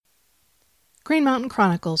Green Mountain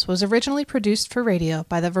Chronicles was originally produced for radio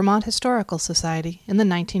by the Vermont Historical Society in the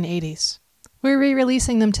 1980s. We're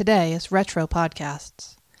re-releasing them today as retro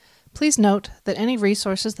podcasts. Please note that any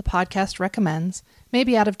resources the podcast recommends may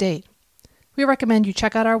be out of date. We recommend you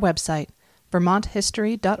check out our website,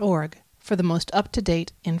 vermonthistory.org, for the most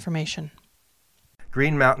up-to-date information.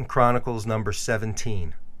 Green Mountain Chronicles number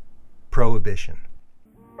 17, Prohibition.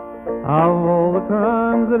 Of all the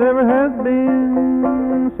crimes that ever has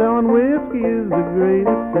been, selling whiskey is the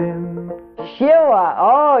greatest sin. Sure.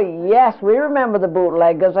 Oh, yes, we remember the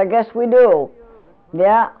bootleggers. I guess we do.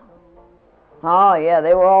 Yeah. Oh, yeah,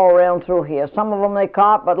 they were all around through here. Some of them they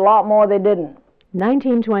caught, but a lot more they didn't.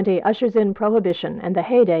 1920 ushers in Prohibition and the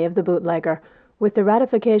heyday of the bootlegger. With the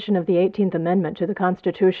ratification of the 18th Amendment to the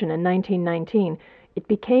Constitution in 1919, it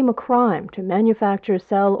became a crime to manufacture,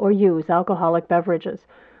 sell, or use alcoholic beverages.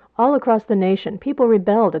 All across the nation, people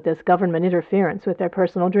rebelled at this government interference with their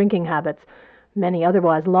personal drinking habits. Many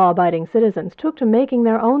otherwise law-abiding citizens took to making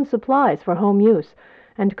their own supplies for home use,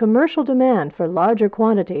 and commercial demand for larger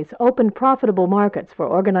quantities opened profitable markets for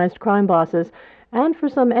organized crime bosses and for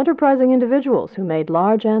some enterprising individuals who made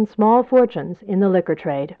large and small fortunes in the liquor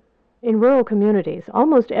trade. In rural communities,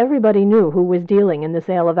 almost everybody knew who was dealing in the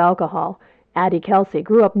sale of alcohol. Addie Kelsey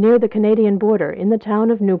grew up near the Canadian border in the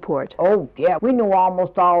town of Newport. Oh, yeah, we knew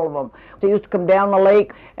almost all of them. They used to come down the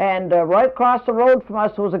lake, and right across the road from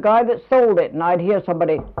us was a guy that sold it, and I'd hear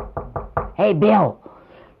somebody, "Hey, Bill,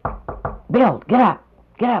 get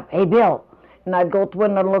up, hey, Bill." And I'd go to the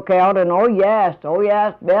window and look out, and oh, yes,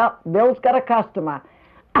 Bill's got a customer.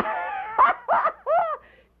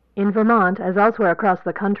 In Vermont, as elsewhere across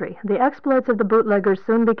the country, the exploits of the bootleggers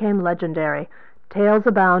soon became legendary. Tales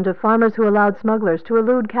abound of farmers who allowed smugglers to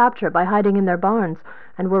elude capture by hiding in their barns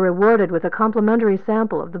and were rewarded with a complimentary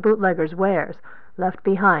sample of the bootleggers' wares, left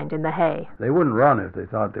behind in the hay. They wouldn't run if they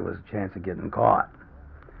thought there was a chance of getting caught.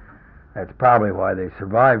 That's probably why they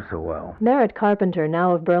survived so well. Merritt Carpenter,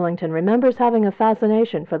 now of Burlington, remembers having a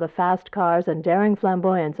fascination for the fast cars and daring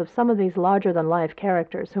flamboyance of some of these larger-than-life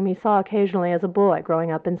characters whom he saw occasionally as a boy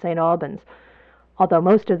growing up in St. Albans. Although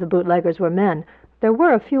most of the bootleggers were men, there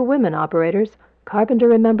were a few women operators. Carpenter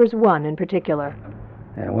remembers one in particular.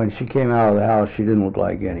 And when she came out of the house, she didn't look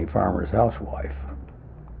like any farmer's housewife.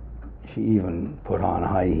 She even put on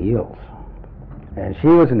high heels. And she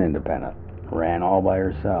was an independent, ran all by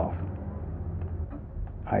herself.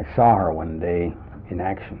 I saw her one day in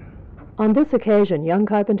action. On this occasion, young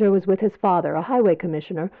Carpenter was with his father, a highway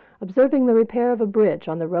commissioner, observing the repair of a bridge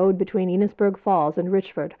on the road between Enosburg Falls and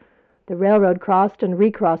Richford. The railroad crossed and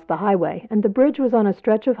recrossed the highway, and the bridge was on a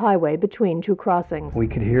stretch of highway between two crossings. We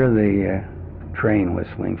could hear the train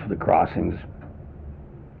whistling for the crossings.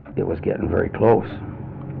 It was getting very close.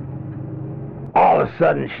 All of a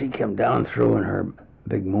sudden, she came down through in her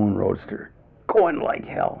big moon roadster, going like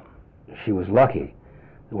hell. She was lucky.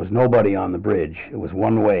 There was nobody on the bridge. It was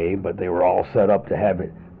one way, but they were all set up to have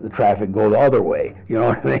the traffic go the other way. You know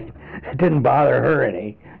what I mean? It didn't bother her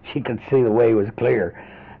any. She could see the way was clear.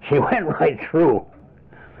 She went right through.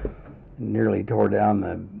 Nearly tore down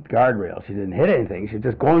the guardrail. She didn't hit anything. She was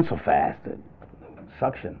just going so fast.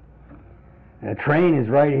 Suction. And a train is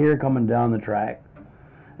right here coming down the track.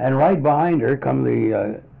 And right behind her come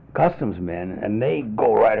the customs men, and they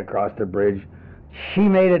go right across the bridge. She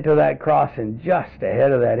made it to that crossing just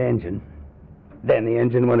ahead of that engine. Then the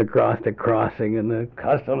engine went across the crossing, and the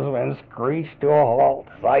customs men screeched to a halt,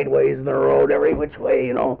 sideways in the road, every which way,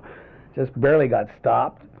 you know. Just barely got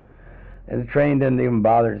stopped. And the train didn't even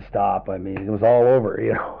bother to stop. I mean, it was all over,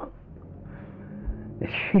 you know.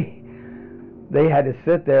 They had to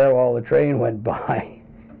sit there while the train went by.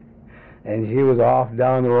 And she was off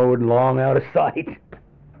down the road and long out of sight.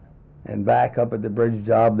 And back up at the bridge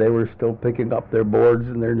job, they were still picking up their boards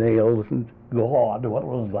and their nails. And God, what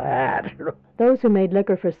was that? Those who made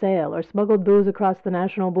liquor for sale or smuggled booze across the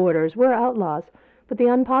national borders were outlaws. But the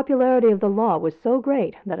unpopularity of the law was so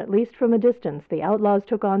great that, at least from a distance, the outlaws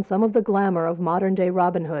took on some of the glamour of modern-day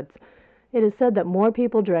Robin Hoods. It is said that more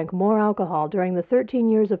people drank more alcohol during the 13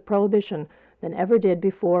 years of Prohibition than ever did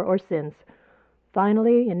before or since.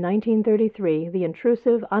 Finally, in 1933, the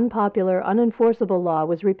intrusive, unpopular, unenforceable law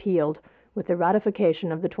was repealed with the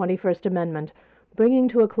ratification of the 21st Amendment, bringing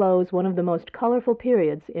to a close one of the most colorful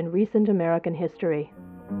periods in recent American history.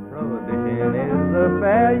 Prohibition is a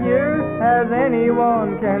failure, as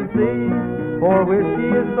anyone can see, for whiskey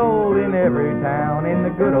is sold in every town in the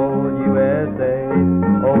good old USA.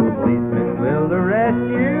 Oh, the policeman will arrest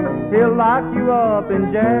you, he'll lock you up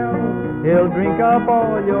in jail, he'll drink up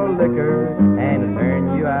all your liquor and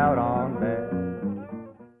turn you out on bail.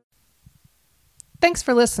 Thanks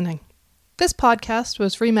for listening. This podcast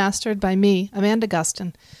was remastered by me, Amanda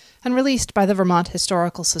Gustin, and released by the Vermont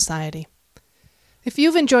Historical Society. If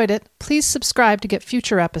you've enjoyed it, please subscribe to get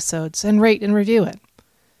future episodes and rate and review it.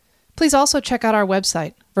 Please also check out our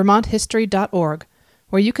website, vermonthistory.org,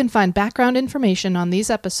 where you can find background information on these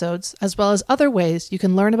episodes as well as other ways you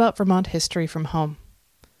can learn about Vermont history from home.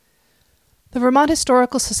 The Vermont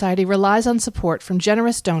Historical Society relies on support from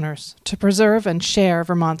generous donors to preserve and share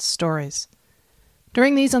Vermont's stories.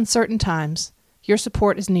 During these uncertain times, your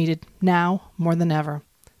support is needed now more than ever.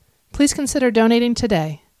 Please consider donating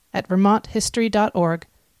today at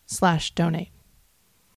vermonthistory.org/donate.